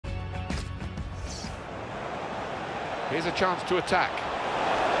Here's a chance to attack.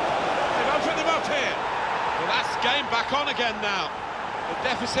 They've opened them up here. Well, that's game back on again now. The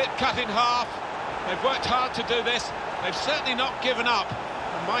deficit cut in half. They've worked hard to do this. They've certainly not given up.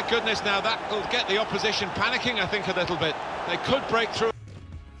 And my goodness, now that will get the opposition panicking, I think, a little bit. They could break through.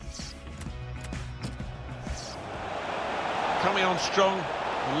 Coming on strong,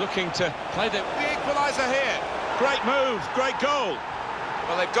 looking to play the equaliser here. Great move, great goal.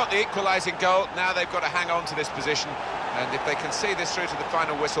 Well, they've got the equalising goal, now they've got to hang on to this position, and if they can see this through to the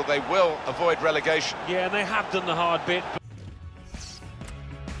final whistle, they will avoid relegation. Yeah, and they have done the hard bit.